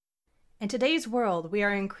In today's world, we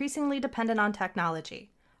are increasingly dependent on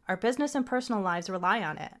technology. Our business and personal lives rely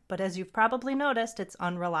on it, but as you've probably noticed, it's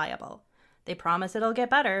unreliable. They promise it'll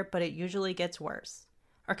get better, but it usually gets worse.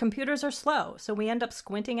 Our computers are slow, so we end up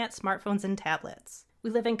squinting at smartphones and tablets.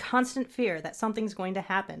 We live in constant fear that something's going to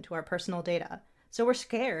happen to our personal data, so we're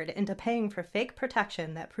scared into paying for fake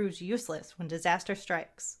protection that proves useless when disaster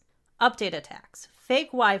strikes. Update attacks,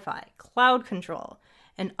 fake Wi-Fi, cloud control,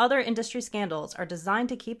 and other industry scandals are designed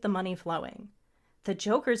to keep the money flowing. The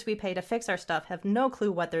jokers we pay to fix our stuff have no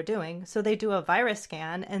clue what they're doing, so they do a virus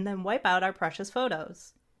scan and then wipe out our precious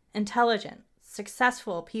photos. Intelligent,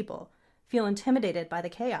 successful people feel intimidated by the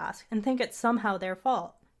chaos and think it's somehow their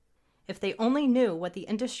fault. If they only knew what the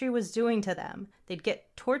industry was doing to them, they'd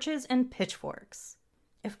get torches and pitchforks.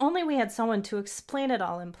 If only we had someone to explain it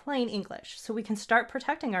all in plain English so we can start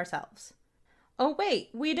protecting ourselves. Oh wait,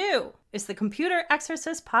 we do! It's the Computer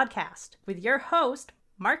Exorcist Podcast with your host,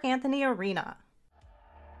 Mark Anthony Arena.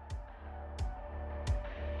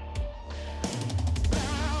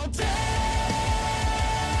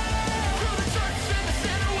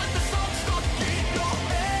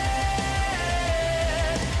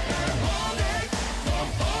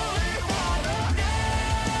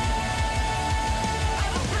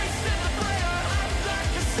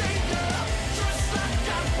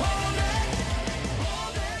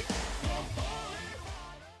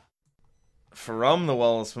 From the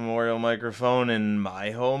Wallace Memorial microphone in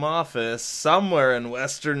my home office, somewhere in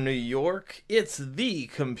Western New York, it's the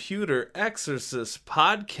Computer Exorcist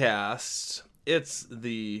Podcast. It's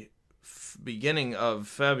the beginning of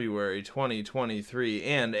February 2023,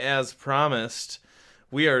 and as promised,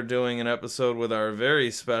 we are doing an episode with our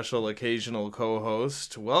very special occasional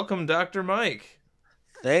co-host. Welcome, Dr. Mike.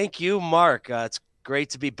 Thank you, Mark. It's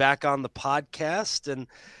great to be back on the podcast, and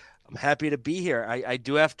I'm happy to be here. I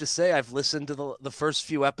do have to say I've listened to the first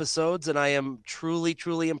few episodes, and I am truly,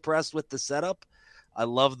 truly impressed with the setup. I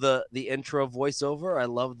love the intro voiceover. I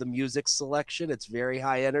love the music selection. It's very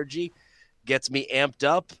high energy, gets me amped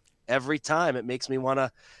up every time. It makes me want to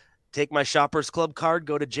take my Shoppers Club card,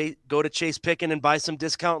 go to Chase Pickin and buy some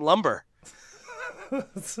discount lumber.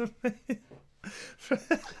 That's amazing.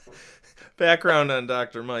 Background on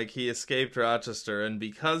Dr. Mike, he escaped Rochester, and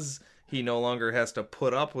because he no longer has to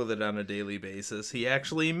put up with it on a daily basis, he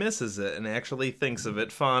actually misses it and actually thinks of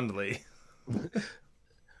it fondly.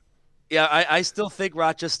 Yeah, I still think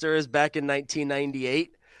Rochester is back in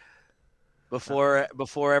 1998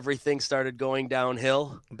 before everything started going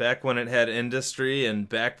downhill. Back when it had industry, and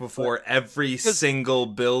back before every single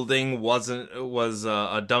building was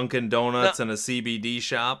a Dunkin' Donuts and a CBD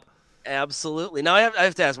shop. Absolutely. Now I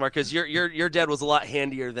have to ask, Mark, because your dad was a lot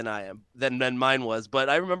handier than I am than mine was. But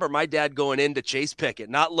I remember my dad going into Chase Pickin,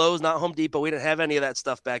 not Lowe's, not Home Depot. We didn't have any of that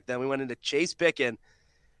stuff back then. We went into Chase Pickin,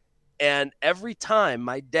 and every time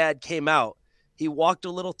my dad came out, he walked a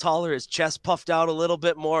little taller, his chest puffed out a little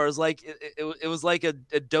bit more. It was like it was like a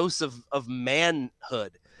dose of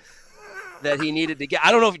manhood that he needed to get. I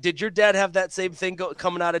don't know, did your dad have that same thing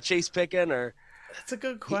coming out of Chase Pickin, or? That's a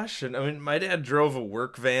good question. I mean, my dad drove a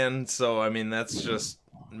work van, so I mean that's just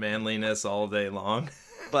manliness all day long.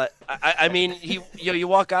 But I mean, you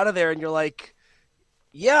walk out of there and you're like,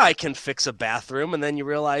 yeah, I can fix a bathroom, and then you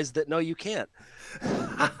realize that no, you can't.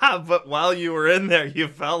 But while you were in there, you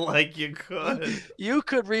felt like you could. You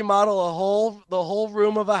could remodel the whole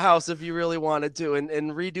room of a house if you really wanted to, and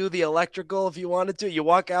redo the electrical if you wanted to. You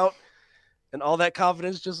walk out, and all that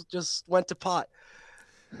confidence just went to pot.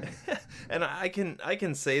 And I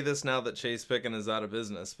can say this now that Chase Pickin is out of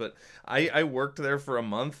business, but I worked there for a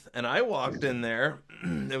month, and I walked in there,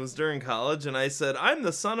 it was during college, and I said, I'm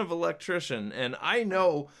the son of an electrician, and I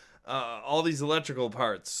know all these electrical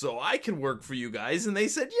parts, so I can work for you guys. And they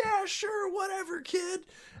said, yeah, sure, whatever, kid.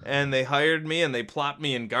 And they hired me, and they plopped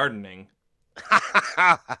me in gardening.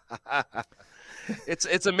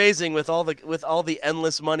 It's amazing with all the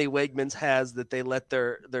endless money Wegmans has that they let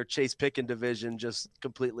their Chase Pickin division just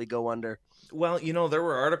completely go under. Well, you know, there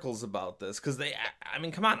were articles about this because I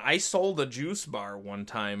mean, come on, I sold a juice bar one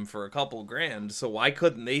time for a couple grand, so why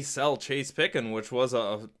couldn't they sell Chase Pickin, which was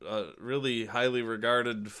a really highly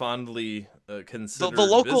regarded, fondly considered The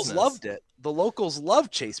locals business. loved it. The locals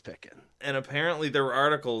loved Chase Pickin. And apparently there were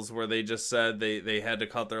articles where they just said they had to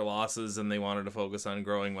cut their losses and they wanted to focus on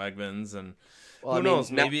growing Wegmans. And well, who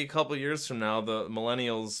knows, maybe a couple years from now, the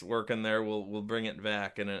millennials working there will bring it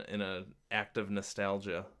back in a act of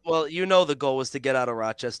nostalgia. Well, you know, the goal was to get out of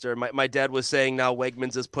Rochester. My dad was saying now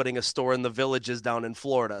Wegmans is putting a store in the Villages down in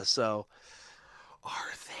Florida. So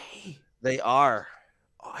are they? They are.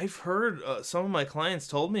 I've heard some of my clients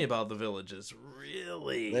told me about the Villages.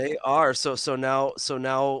 Really? They are. So now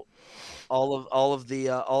all of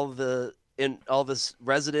the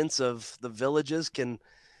residents of the villages can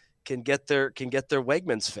get their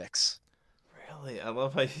Wegmans fix. Really, I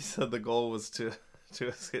love how you said the goal was to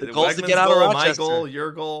The goal is to get Wegman's out of goal, Rochester. my goal,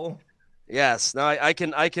 your goal. Yes. Now I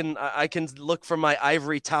can look from my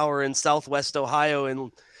ivory tower in Southwest Ohio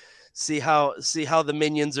and see how the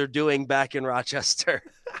minions are doing back in Rochester.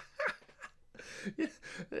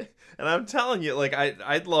 And I'm telling you, like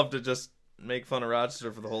I'd love to just make fun of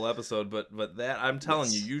Rochester for the whole episode, but that I'm telling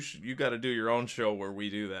you, you got to do your own show where we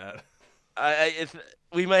do that. If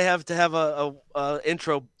we may have to have a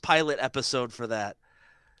intro pilot episode for that.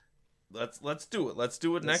 Let's do it. Let's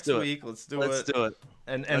do it next week. Let's do it.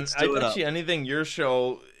 And I bet you anything your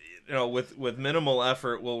show, with minimal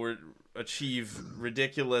effort will achieve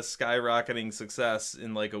ridiculous skyrocketing success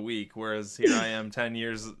in like a week, whereas here I am 10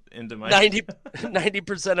 years into my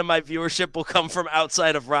 90% of my viewership will come from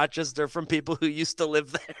outside of Rochester, from people who used to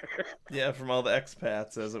live there. Yeah, from all the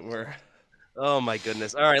expats, as it were. Oh my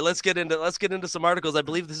goodness. All right, let's get into some articles. I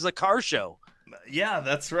believe this is a car show. Yeah,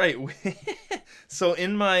 that's right. So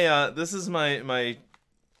in my this is the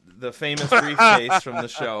famous briefcase from the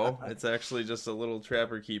show. It's actually just a little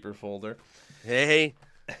Trapper Keeper folder. Hey.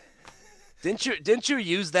 Didn't you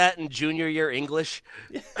use that in junior year English?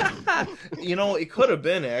 It could have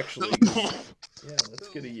been actually. Yeah, let's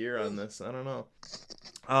get a year on this. I don't know.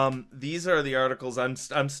 These are the articles.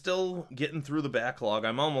 I'm still getting through the backlog.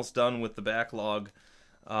 I'm almost done with the backlog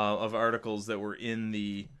of articles that were in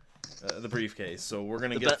the briefcase. So we're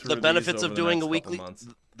gonna get through the benefits these of over doing the a next couple weekly. months.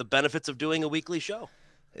 The benefits of doing a weekly show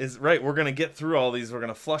is right. We're gonna get through all these. We're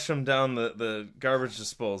gonna flush them down the garbage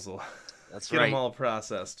disposal. That's get right. them all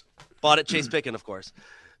processed. Bought at Chase Pickin, of course.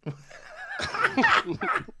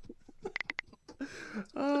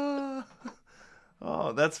 Oh,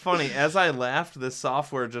 that's funny. As I laughed, this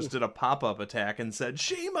software just did a pop-up attack and said,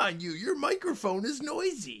 "Shame on you, your microphone is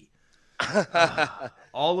noisy."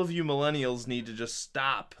 All of you millennials need to just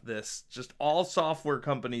stop this. Just all software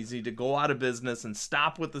companies need to go out of business and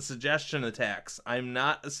stop with the suggestion attacks. I'm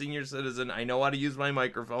not a senior citizen. I know how to use my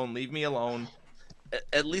microphone. Leave me alone.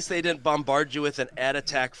 At least they didn't bombard you with an ad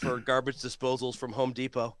attack for garbage disposals from Home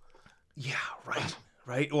Depot. Yeah, right.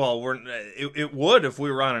 Right. Well, it would if we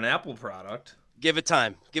were on an Apple product. Give it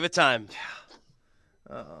time. Yeah.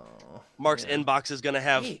 Oh. Mark's inbox is going to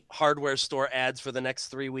have hardware store ads for the next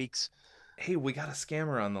 3 weeks. Hey, we got a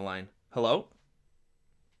scammer on the line. Hello?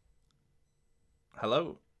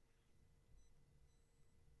 Hello?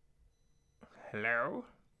 Hello?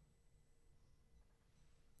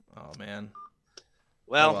 Oh, man.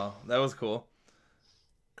 Well, that was cool.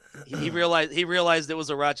 He realized it was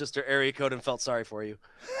a Rochester area code and felt sorry for you.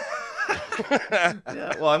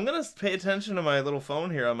 Yeah, well, I'm gonna pay attention to my little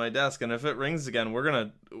phone here on my desk, and if it rings again, we're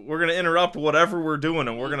gonna interrupt whatever we're doing,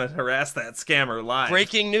 and we're gonna harass that scammer live.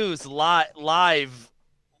 Breaking news: live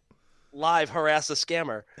harass a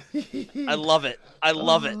scammer. I love it. All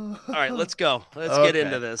right, let's go. Let's get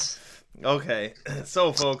into this. Okay,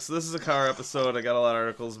 so folks, this is a car episode. I got a lot of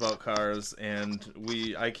articles about cars,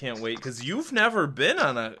 and I can't wait, because you've never been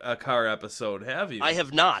on a car episode, have you? I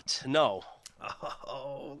have not, no.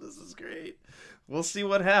 Oh, this is great. We'll see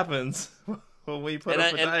what happens when we put a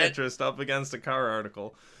podiatrist up against a car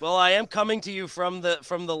article. Well, I am coming to you from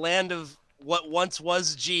the land of what once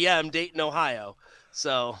was GM, Dayton, Ohio.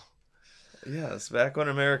 So... Yes, back when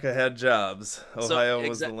America had jobs, Ohio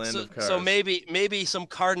was the land of cars. So maybe some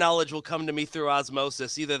car knowledge will come to me through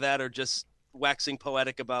osmosis, either that or just waxing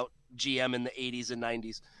poetic about GM in the 80s and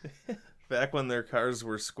 90s. Back when their cars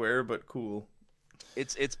were square but cool.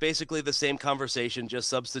 It's basically the same conversation, just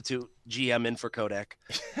substitute GM in for Kodak.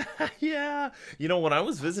 Yeah. When I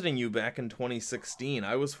was visiting you back in 2016,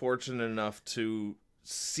 I was fortunate enough to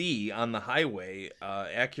see on the highway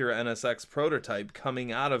Acura NSX prototype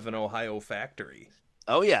coming out of an Ohio factory.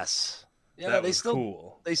 Oh yes, yeah, that was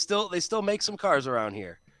cool. They still make some cars around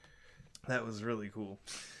here. That was really cool.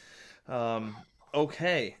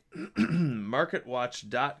 Okay,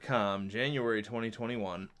 MarketWatch.com, January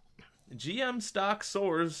 2021. GM stock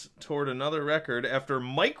soars toward another record after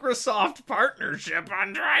Microsoft partnership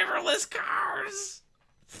on driverless cars.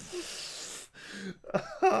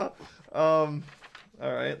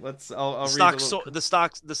 All right, I'll read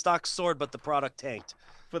the stock soared, but the product tanked.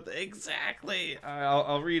 But exactly,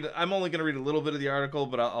 I'll read. I'm only going to read a little bit of the article,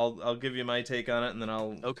 but I'll give you my take on it, and then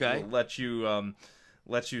I'll let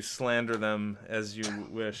you slander them as you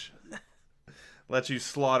wish. Let you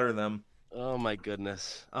slaughter them. Oh my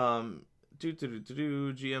goodness.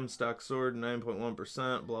 GM stock soared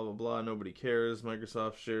 9.1%. Blah blah blah. Nobody cares.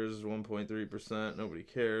 Microsoft shares 1.3%. Nobody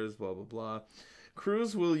cares. Blah blah blah.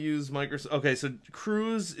 Cruise will use Microsoft. Okay, so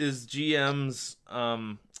Cruise is GM's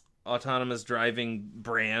autonomous driving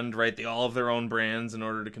brand, right? They all have their own brands in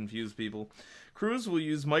order to confuse people. Cruise will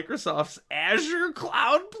use Microsoft's Azure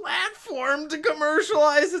cloud platform to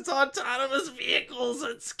commercialize its autonomous vehicles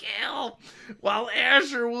at scale, while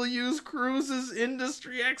Azure will use Cruise's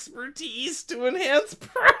industry expertise to enhance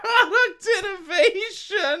product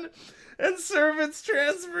innovation and serve its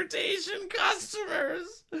transportation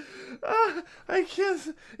customers. I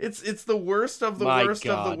can't. It's the worst of the worst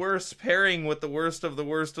of the worst pairing with the worst of the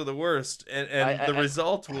worst of the worst, and the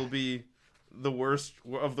result will be the worst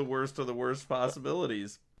of the worst of the worst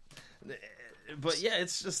possibilities. But yeah,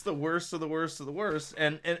 it's just the worst of the worst of the worst.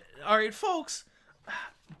 And all right, folks,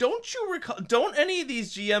 don't any of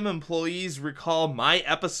these GM employees recall my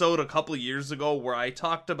episode a couple years ago where I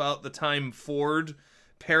talked about the time Ford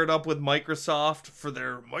paired up with Microsoft for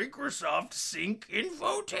their Microsoft Sync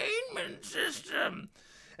infotainment system?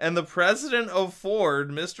 And the president of Ford,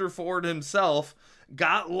 Mr. Ford himself,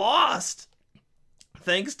 got lost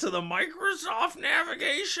thanks to the Microsoft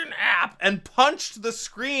navigation app and punched the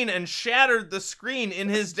screen and shattered the screen in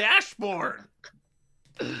his dashboard.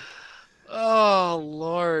 Oh,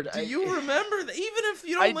 Lord. Do you remember that? Even if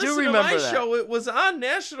you don't listen to my show, it was on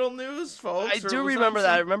national news, folks. I do remember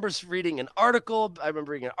that. I remember reading an article.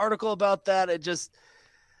 About that. It just,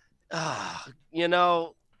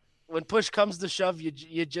 when push comes to shove, you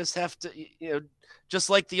just have to, just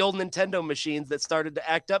like the old Nintendo machines that started to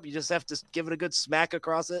act up, you just have to give it a good smack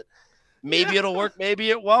across it. Maybe it'll work.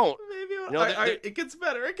 Maybe it won't. Maybe it gets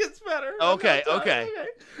better. It gets better. Okay.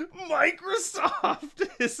 Microsoft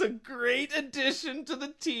is a great addition to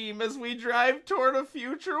the team as we drive toward a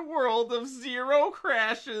future world of zero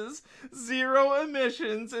crashes, zero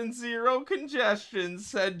emissions, and zero congestion,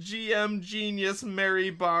 said GM genius Mary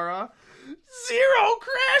Barra. Zero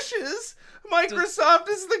crashes? Microsoft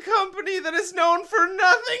is the company that is known for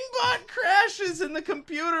nothing but crashes in the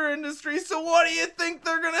computer industry, so what do you think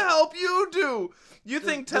they're going to help you do? You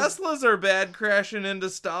think Teslas are bad crashing into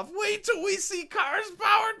stuff? Wait till we see cars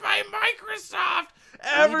powered by Microsoft.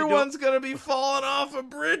 Everyone's going to be falling off of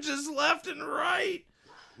bridges left and right.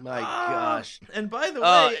 My gosh. And by the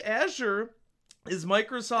way, Azure is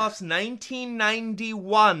Microsoft's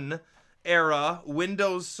 1991 era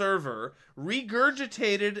Windows Server,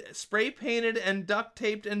 regurgitated, spray painted, and duct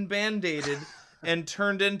taped and band-aided, and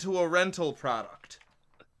turned into a rental product.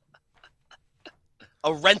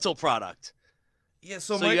 A rental product. Yeah,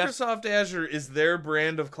 so Microsoft Azure is their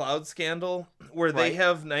brand of cloud scandal, where they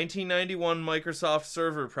have 1991 Microsoft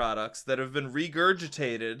Server products that have been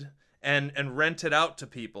regurgitated and rented out to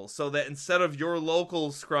people, so that instead of your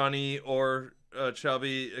local scrawny or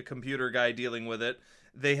chubby computer guy dealing with it,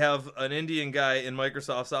 they have an Indian guy in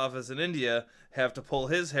Microsoft's office in India have to pull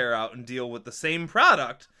his hair out and deal with the same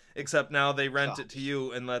product, except now they rent it to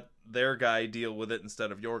you and let their guy deal with it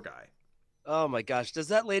instead of your guy. Oh my gosh. Does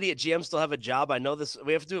that lady at GM still have a job? I know this.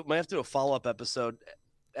 We have to do a follow-up episode.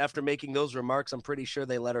 After making those remarks, I'm pretty sure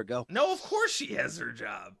they let her go. No, of course she has her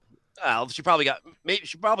job. Well, she probably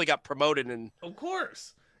got promoted and of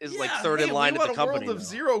course is like third in line at the company. A world of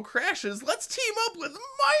zero crashes. Let's team up with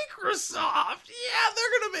Microsoft. Yeah,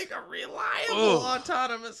 they're gonna make a reliable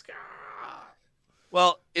autonomous car.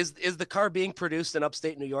 Well, is the car being produced in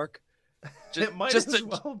upstate New York? It might as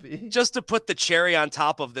well be. Just to put the cherry on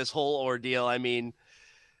top of this whole ordeal. I mean,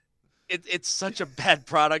 it's such a bad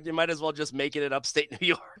product. You might as well just make it in upstate New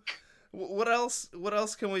York. What else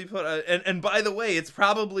can we put? And by the way, it's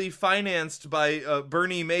probably financed by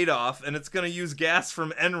Bernie Madoff, and it's going to use gas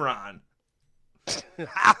from Enron.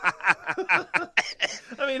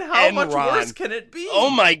 I mean, how much worse can it be? Oh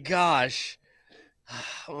my gosh!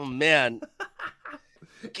 Oh man!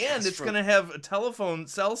 And it's going to have a telephone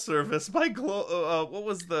cell service by what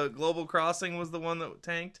was the Global Crossing was the one that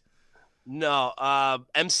tanked? No,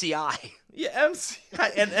 MCI. Yeah,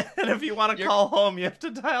 MCI. And if you want to call home, you have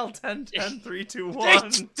to dial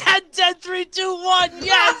 10-10-321. 10-10-321,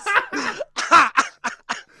 yes!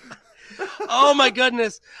 Oh, my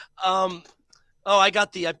goodness. I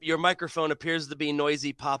got your microphone appears to be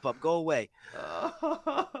noisy pop-up. Go away.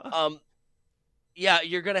 Yeah,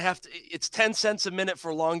 you're going to have to, it's 10 cents a minute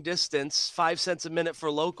for long distance, 5 cents a minute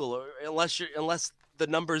for local, or unless the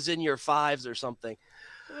number's in your fives or something.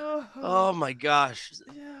 Oh my gosh.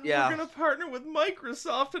 Yeah. We're going to partner with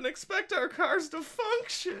Microsoft and expect our cars to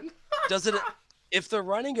function. If they're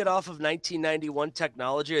running it off of 1991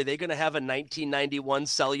 technology, are they going to have a 1991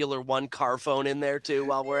 Cellular One car phone in there too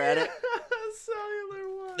while we're at it?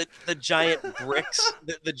 Cellular One. The giant bricks,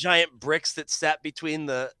 the giant bricks that sat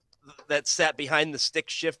behind the stick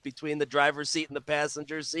shift between the driver's seat and the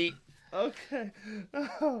passenger seat. Okay.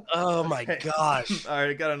 Oh my Okay. gosh. All right,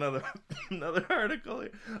 I got another article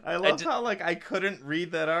here. I love how like I couldn't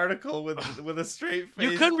read that article with a straight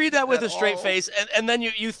face. You couldn't read that with at a straight all. face, and then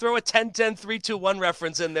you throw a 10-10-3-2-1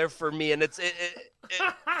 reference in there for me, and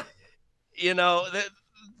you know,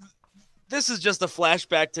 this is just a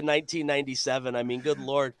flashback to 1997. I mean, good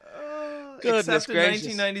Lord. Goodness Except in gracious.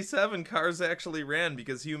 1997, cars actually ran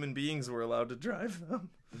because human beings were allowed to drive them.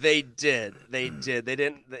 They did. They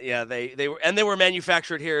didn't. Yeah, they were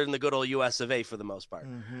manufactured here in the good old US of A for the most part.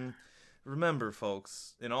 Mm-hmm. Remember,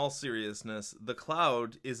 folks, in all seriousness, the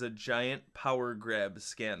cloud is a giant power grab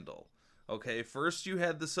scandal. Okay, first you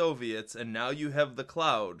had the Soviets, and now you have the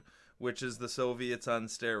cloud, which is the Soviets on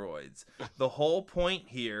steroids. The whole point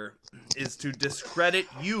here is to discredit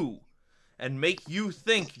you and make you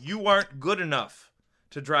think you aren't good enough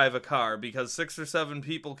to drive a car because 6 or 7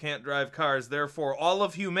 people can't drive cars. Therefore, all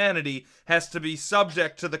of humanity has to be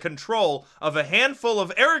subject to the control of a handful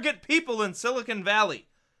of arrogant people in Silicon Valley.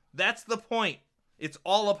 That's the point. It's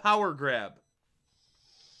all a power grab.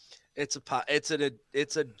 It's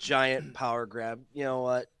a giant power grab. You know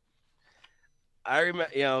what? I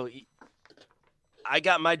remember, I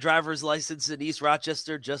got my driver's license in East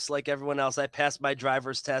Rochester just like everyone else. I passed my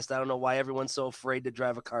driver's test. I don't know why everyone's so afraid to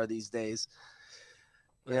drive a car these days.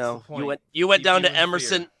 You went down to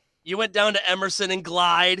Emerson. You went down to Emerson and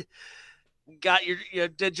Glide. Got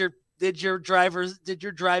did your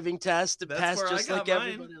driving test and passed just like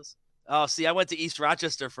everybody else. Oh, see, I went to East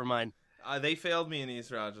Rochester for mine. They failed me in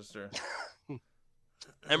East Rochester.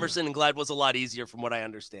 Emerson and Glide was a lot easier, from what I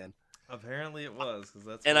understand. Apparently, it was because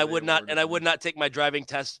that's. And I would not take my driving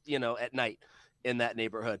test, at night in that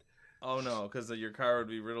neighborhood. Oh no, because your car would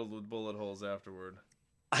be riddled with bullet holes afterward.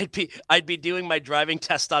 I'd be doing my driving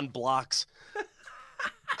test on blocks.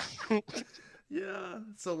 Yeah.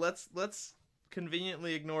 So let's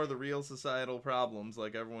conveniently ignore the real societal problems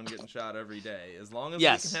like everyone getting shot every day. As long as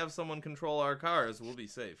we can have someone control our cars, we'll be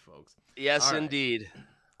safe, folks. Yes, indeed.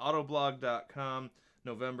 Autoblog.com,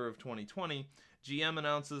 November of 2020. GM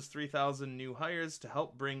announces 3,000 new hires to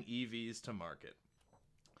help bring EVs to market.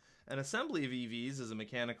 An assembly of EVs is a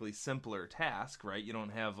mechanically simpler task, right? You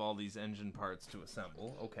don't have all these engine parts to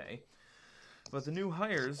assemble. Okay. But the new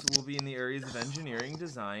hires will be in the areas of engineering,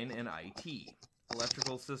 design, and IT.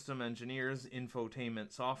 Electrical system engineers,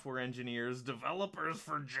 infotainment software engineers, developers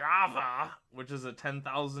for Java, which is a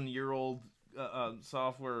 10,000-year-old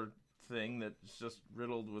software thing that's just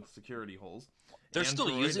riddled with security holes. They're still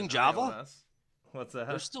using Java? iOS. What's that?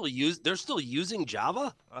 They're still using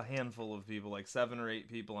Java? A handful of people, like 7 or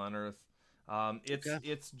 8 people on Earth.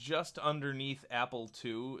 It's just underneath Apple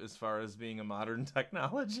II as far as being a modern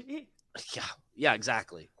technology. Yeah,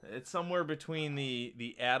 exactly. It's somewhere between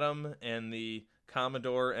the Atom and the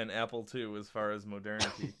Commodore and Apple II as far as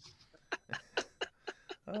modernity.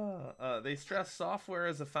 They stress software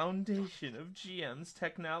as a foundation of GM's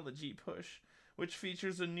technology push, which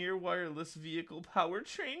features a near-wireless vehicle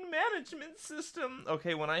powertrain management system.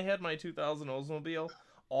 Okay, when I had my 2000 Oldsmobile,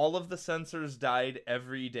 all of the sensors died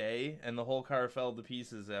every day, and the whole car fell to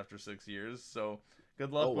pieces after 6 years, so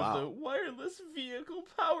good luck with the wireless vehicle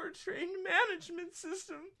powertrain management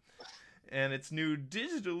system. And its new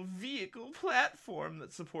digital vehicle platform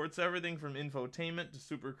that supports everything from infotainment to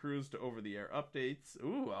Super Cruise to over-the-air updates.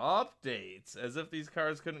 Ooh, updates! As if these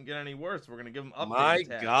cars couldn't get any worse. We're going to give them update My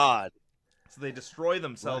tags. God. So they destroy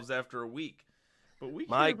themselves after a week. But we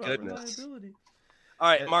care about reliability. All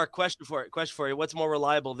right, Mark, question for you. What's more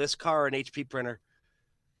reliable, this car or an HP printer?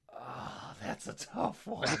 Oh, that's a tough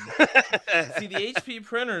one. See, the HP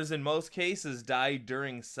printers in most cases die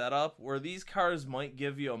during setup, where these cars might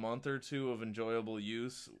give you a month or two of enjoyable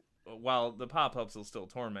use, while the pop-ups will still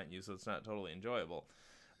torment you, so it's not totally enjoyable.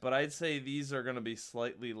 But I'd say these are going to be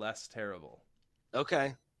slightly less terrible.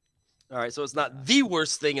 Okay. All right, so it's not the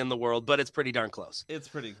worst thing in the world, but it's pretty darn close. It's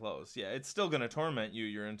pretty close, yeah. It's still going to torment you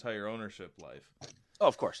your entire ownership life. Oh,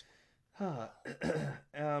 of course.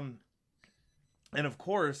 And of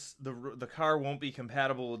course, the car won't be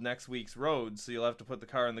compatible with next week's road, so you'll have to put the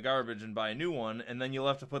car in the garbage and buy a new one, and then you'll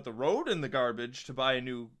have to put the road in the garbage to buy a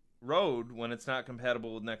new road when it's not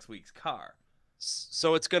compatible with next week's car.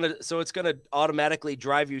 So it's gonna automatically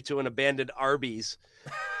drive you to an abandoned Arby's.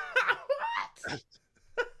 What?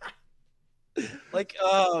 Like,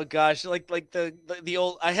 oh gosh, like the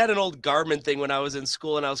old. I had an old Garmin thing when I was in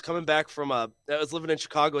school, and I was coming back from I was living in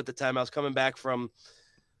Chicago at the time. I was coming back from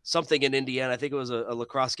something in Indiana. I think it was a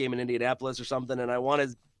lacrosse game in Indianapolis or something, and I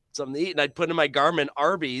wanted something to eat, and I'd put in my Garmin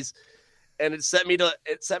Arby's, and it sent me to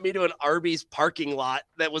an Arby's parking lot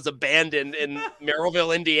that was abandoned in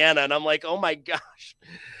Merrillville, Indiana, and I'm like, oh my gosh,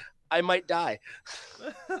 I might die.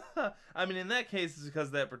 I mean, in that case, it's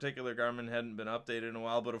because that particular Garmin hadn't been updated in a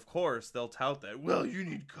while. But of course, they'll tout that. Well, you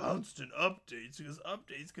need constant updates because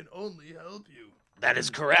updates can only help you. That is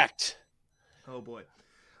correct. Oh boy.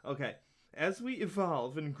 Okay. As we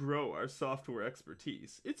evolve and grow our software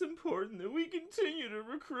expertise, it's important that we continue to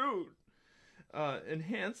recruit,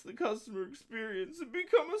 enhance the customer experience, and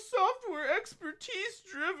become a software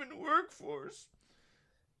expertise-driven workforce.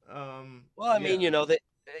 Well, I mean,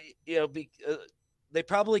 they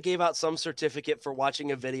probably gave out some certificate for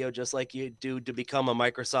watching a video just like you do to become a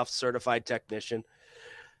Microsoft certified technician.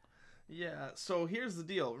 Yeah, so here's the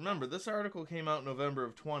deal. Remember, this article came out in November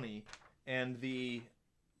of 20, and the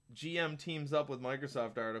GM teams up with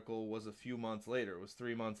Microsoft article was a few months later. It was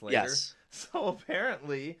 3 months later. Yes. So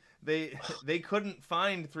apparently they couldn't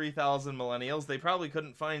find 3,000 millennials. They probably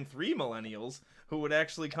couldn't find 3 millennials who would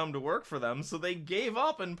actually come to work for them. So they gave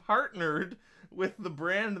up and partnered with the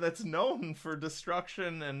brand that's known for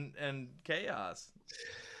destruction and chaos.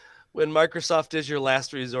 When Microsoft is your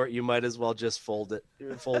last resort, you might as well just fold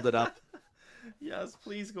it up. Yes,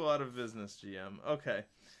 please go out of business, GM. Okay.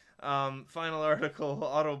 Final article,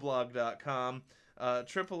 autoblog.com.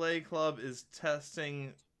 AAA Club is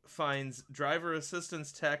finds driver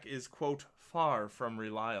assistance tech is, quote, far from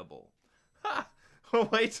reliable. Ha!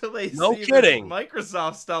 Wait till they No see kidding. the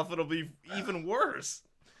Microsoft stuff. It'll be even worse.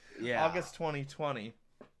 Yeah. August 2020.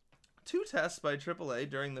 2 tests by AAA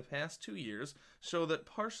during the past 2 years show that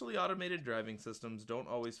partially automated driving systems don't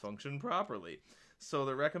always function properly. So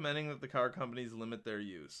they're recommending that the car companies limit their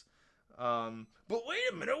use. But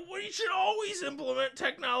wait a minute, we should always implement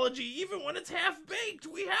technology even when it's half-baked.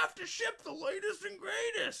 We have to ship the latest and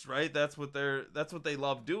greatest, right? That's what they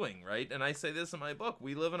love doing, right? And I say this in my book.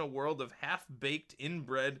 We live in a world of half-baked,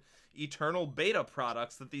 inbred, eternal beta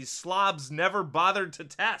products that these slobs never bothered to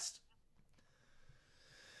test.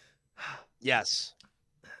 Yes.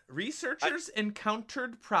 Researchers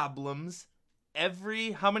encountered problems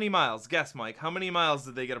how many miles? Guess, Mike. How many miles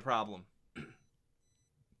did they get a problem?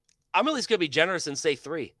 I'm at least going to be generous and say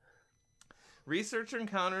 3. Researcher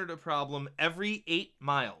encountered a problem every 8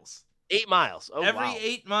 miles. 8 miles. Oh, every wow.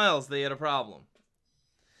 8 miles they had a problem.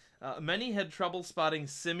 Many had trouble spotting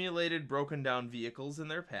simulated broken down vehicles in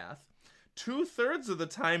their path. 2/3 of the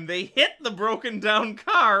time they hit the broken down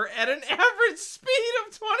car at an average speed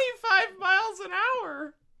of 25 miles an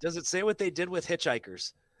hour. Does it say what they did with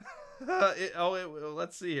hitchhikers?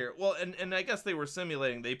 Let's see here. Well, and I guess they were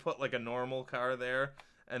simulating. They put like a normal car there,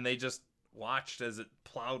 and they just watched as it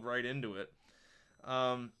plowed right into it.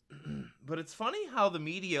 But it's funny how the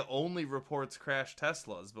media only reports crashed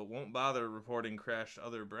Teslas, but won't bother reporting crashed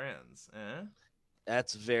other brands.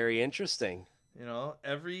 That's very interesting.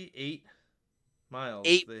 Every 8 miles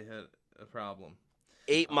they had a problem.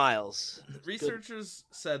 8 miles. Researchers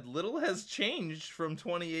said little has changed from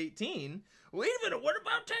 2018. Wait a minute, what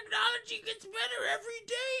about technology? It gets better every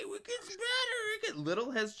day. It gets better.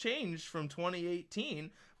 Little has changed from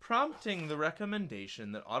 2018, prompting the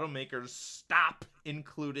recommendation that automakers stop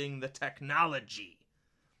including the technology.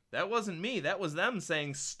 That wasn't me. That was them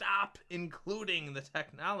saying stop including the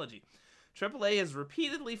technology. AAA has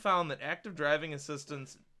repeatedly found that active driving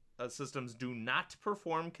assistance systems do not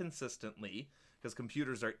perform consistently, because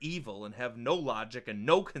computers are evil and have no logic and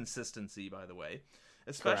no consistency, by the way,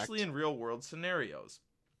 especially in real-world scenarios.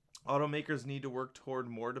 Automakers need to work toward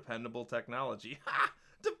more dependable technology. Ha!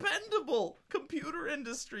 Dependable! Computer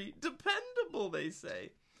industry. Dependable, they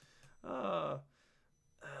say.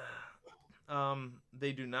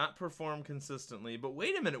 They do not perform consistently. But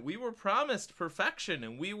wait a minute, we were promised perfection,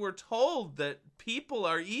 and we were told that people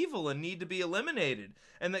are evil and need to be eliminated,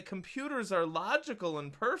 and that computers are logical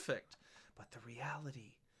and perfect. But the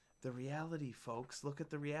reality, folks, look at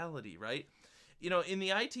the reality, right? In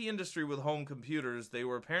the IT industry with home computers, they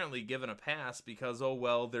were apparently given a pass because,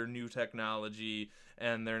 they're new technology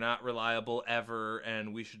and they're not reliable ever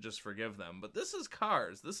and we should just forgive them. But this is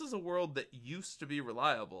cars. This is a world that used to be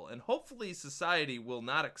reliable, and hopefully society will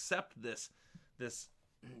not accept this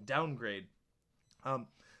downgrade.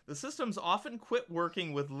 The systems often quit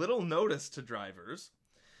working with little notice to drivers.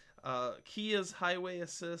 Kia's Highway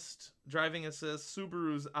Assist, Driving Assist,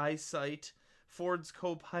 Subaru's EyeSight, Ford's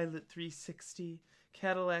Copilot 360,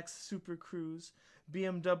 Cadillac's Super Cruise,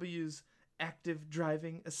 BMW's Active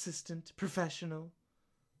Driving Assistant Professional,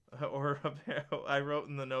 or I wrote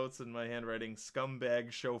in the notes in my handwriting,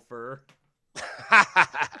 scumbag chauffeur.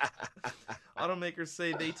 Automakers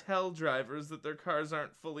say they tell drivers that their cars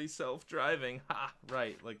aren't fully self-driving. Ha!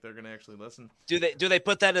 Right, like they're gonna actually listen. Do they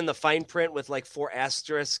put that in the fine print with like 4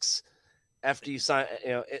 asterisks after you sign?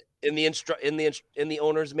 In the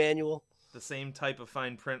owner's manual. the same type of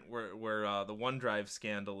fine print where the OneDrive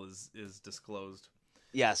scandal is disclosed.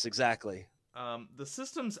 Yes, exactly. The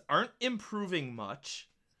systems aren't improving much.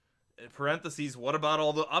 In parentheses, what about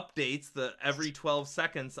all the updates, the every 12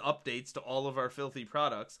 seconds updates to all of our filthy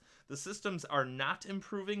products? The systems are not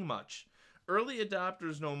improving much. Early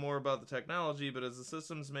adopters know more about the technology, but as the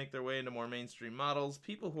systems make their way into more mainstream models,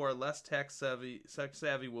 people who are less tech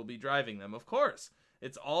savvy will be driving them. Of course,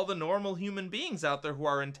 it's all the normal human beings out there who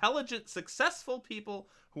are intelligent, successful people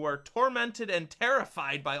who are tormented and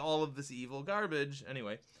terrified by all of this evil garbage.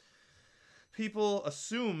 Anyway, people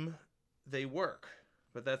assume they work,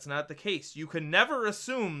 but that's not the case. You can never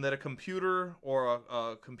assume that a computer or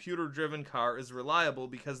a computer-driven car is reliable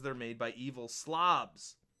because they're made by evil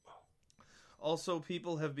slobs. Also,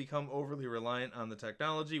 people have become overly reliant on the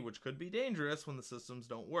technology, which could be dangerous when the systems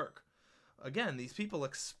don't work. Again, these people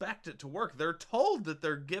expect it to work. They're told that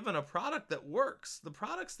they're given a product that works. The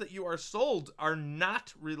products that you are sold are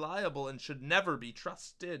not reliable and should never be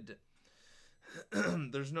trusted.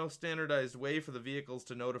 There's no standardized way for the vehicles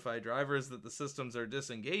to notify drivers that the systems are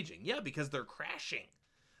disengaging. Yeah, because they're crashing.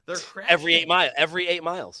 They're crashing. Every 8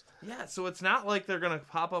 miles. Yeah, so it's not like they're going to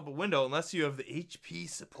pop up a window unless you have the HP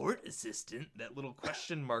support assistant, that little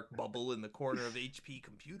question mark bubble in the corner of HP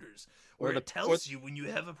computers, where it tells you when you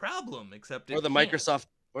have a problem, except it or the can't.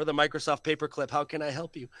 Microsoft paperclip, how can I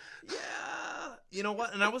help you? Yeah. You know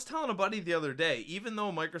what? And I was telling a buddy the other day, even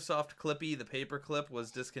though Microsoft Clippy, the paperclip, was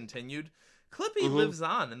discontinued, Clippy lives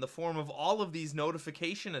on in the form of all of these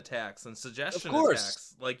notification attacks and suggestion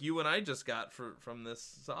attacks, like you and I just got from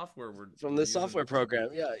this software. Software program.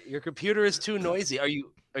 Yeah, your computer is too noisy. Are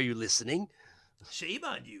you listening? Shame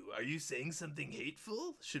on you. Are you saying something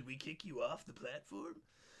hateful? Should we kick you off the platform?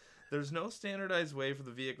 There's no standardized way for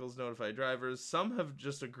the vehicles to notify drivers. Some have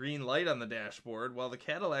just a green light on the dashboard while the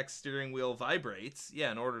Cadillac's steering wheel vibrates.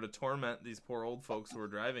 Yeah, in order to torment these poor old folks who are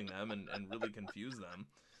driving them and really confuse them.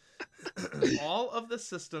 All of the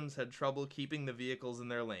systems had trouble keeping the vehicles in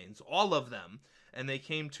their lanes. All of them. And they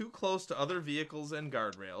came too close to other vehicles and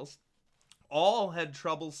guardrails. All had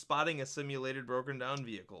trouble spotting a simulated broken down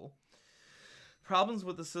vehicle. Problems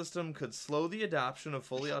with the system could slow the adoption of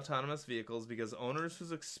fully autonomous vehicles because owners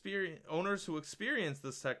who experience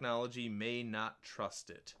this technology may not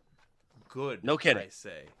trust it. Good. No kidding. I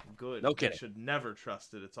say. Good. No kidding. They should never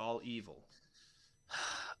trust it. It's all evil.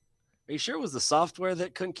 Are you sure it was the software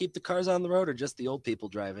that couldn't keep the cars on the road, or just the old people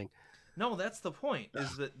driving? No, that's the point,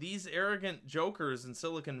 is that these arrogant jokers in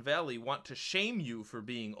Silicon Valley want to shame you for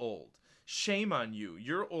being old. Shame on you.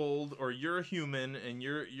 You're old, or you're a human, and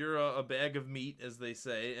you're a bag of meat, as they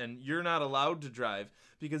say, and you're not allowed to drive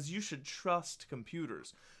because you should trust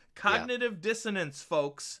computers. Cognitive dissonance,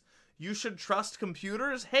 folks. You should trust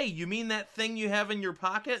computers? Hey, you mean that thing you have in your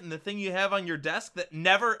pocket and the thing you have on your desk that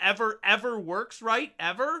never, ever, ever works right?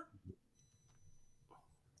 Ever?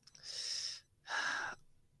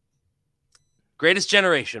 Greatest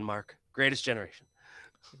generation, Mark. Greatest generation.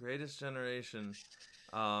 Greatest generation.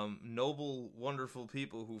 Noble, wonderful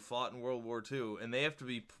people who fought in World War II, and they have to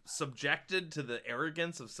be subjected to the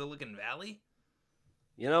arrogance of Silicon Valley?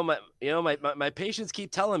 My patients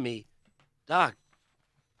keep telling me, Doc,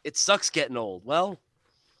 it sucks getting old. Well,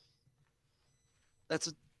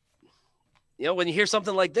 when you hear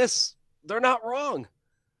something like this, they're not wrong.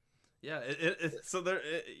 Yeah,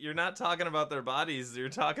 you're not talking about their bodies. You're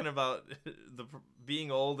talking about being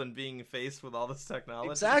old and being faced with all this technology.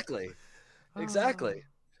 Exactly.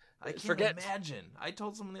 I can't imagine. I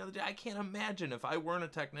told someone the other day, I can't imagine if I weren't a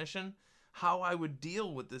technician, how I would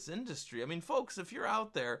deal with this industry. I mean, folks, if you're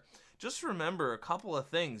out there, just remember a couple of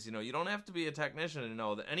things. You don't have to be a technician to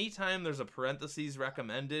know that anytime there's a parentheses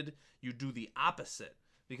recommended, you do the opposite,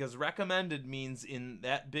 because recommended means in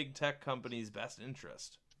that big tech company's best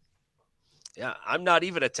interest. Yeah, I'm not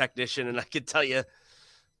even a technician, and I can tell you,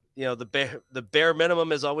 the bare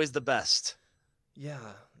minimum is always the best. Yeah,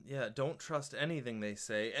 don't trust anything they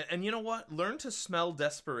say. And you know what? Learn to smell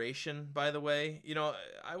desperation, by the way.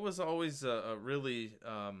 I was always a really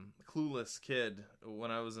clueless kid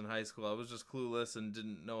when I was in high school. I was just clueless and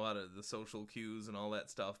didn't know the social cues and all that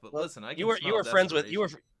stuff. But listen, I can smell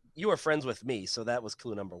you were friends with me, so that was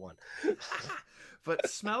clue number one. But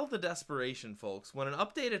smell the desperation, folks. When an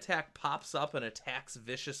update attack pops up and attacks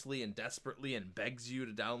viciously and desperately and begs you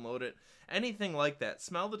to download it, anything like that,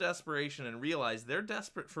 smell the desperation and realize they're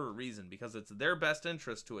desperate for a reason, because it's their best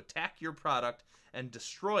interest to attack your product and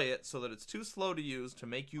destroy it so that it's too slow to use to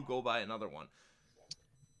make you go buy another one.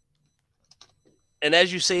 And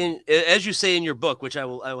as you say in your book, which I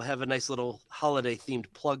will have a nice little holiday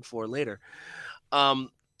themed plug for later,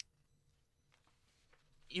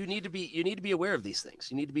 you need to be aware of these things.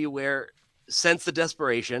 You need to be aware sense the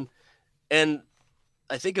desperation. And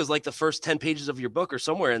I think it was like the first 10 pages of your book or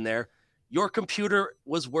somewhere in there, your computer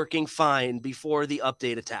was working fine before the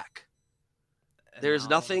update attack. And There's all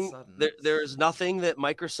of a nothing sudden, there's nothing that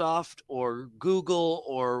Microsoft or Google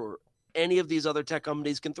or any of these other tech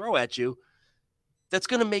companies can throw at you that's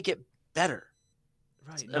going to make it better.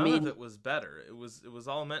 Right. I None mean, of it was better. It was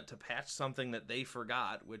all meant to patch something that they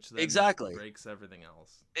forgot, which then exactly. breaks everything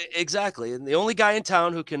else. Exactly. And the only guy in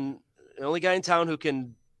town who can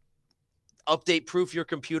update proof your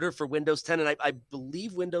computer for Windows 10 and I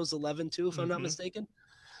believe Windows 11 too, if I'm not mistaken.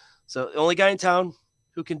 So the only guy in town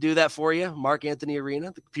who can do that for you, Mark Anthony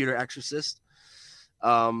Arena, the computer exorcist.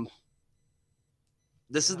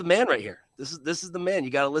 This is the man right here. This is the man. You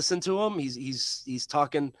got to listen to him. He's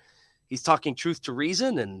talking truth to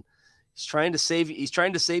reason, and he's trying to save you. He's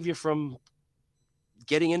trying to save you from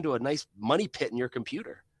getting into a nice money pit in your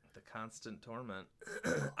computer. The constant torment.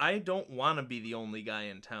 I don't want to be the only guy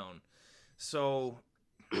in town. So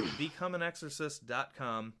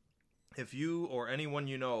becomeanexorcist.com. If you or anyone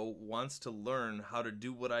you know wants to learn how to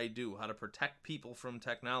do what I do, how to protect people from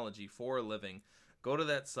technology for a living, go to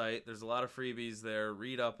that site. There's a lot of freebies there.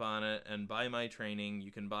 Read up on it and buy my training.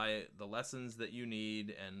 You can buy the lessons that you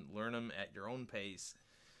need and learn them at your own pace.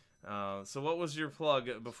 So what was your plug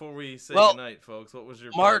before we say goodnight, folks? What was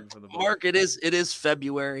your plug for the book? Mark, it is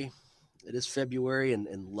February. It is February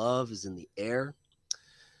and love is in the air.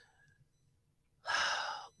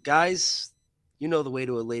 Guys, you know the way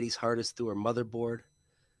to a lady's heart is through her motherboard.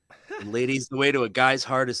 And ladies, the way to a guy's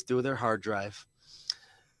heart is through their hard drive.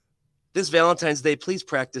 This Valentine's Day, please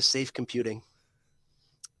practice safe computing.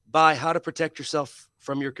 Buy How to Protect Yourself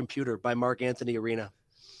from Your Computer by Mark Anthony Arena.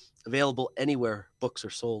 Available anywhere books are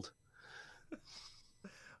sold.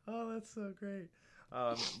 Oh, that's so great.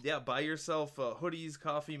 Buy yourself hoodies,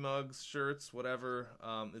 coffee mugs, shirts, whatever.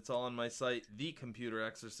 It's all on my site,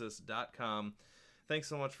 thecomputerexorcist.com. Thanks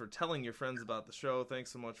so much for telling your friends about the show.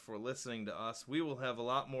 Thanks so much for listening to us. We will have a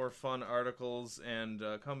lot more fun articles, and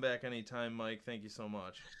come back anytime, Mike. Thank you so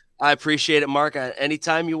much. I appreciate it, Mark.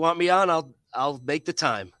 Anytime you want me on, I'll make the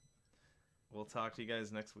time. We'll talk to you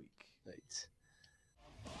guys next week. Right.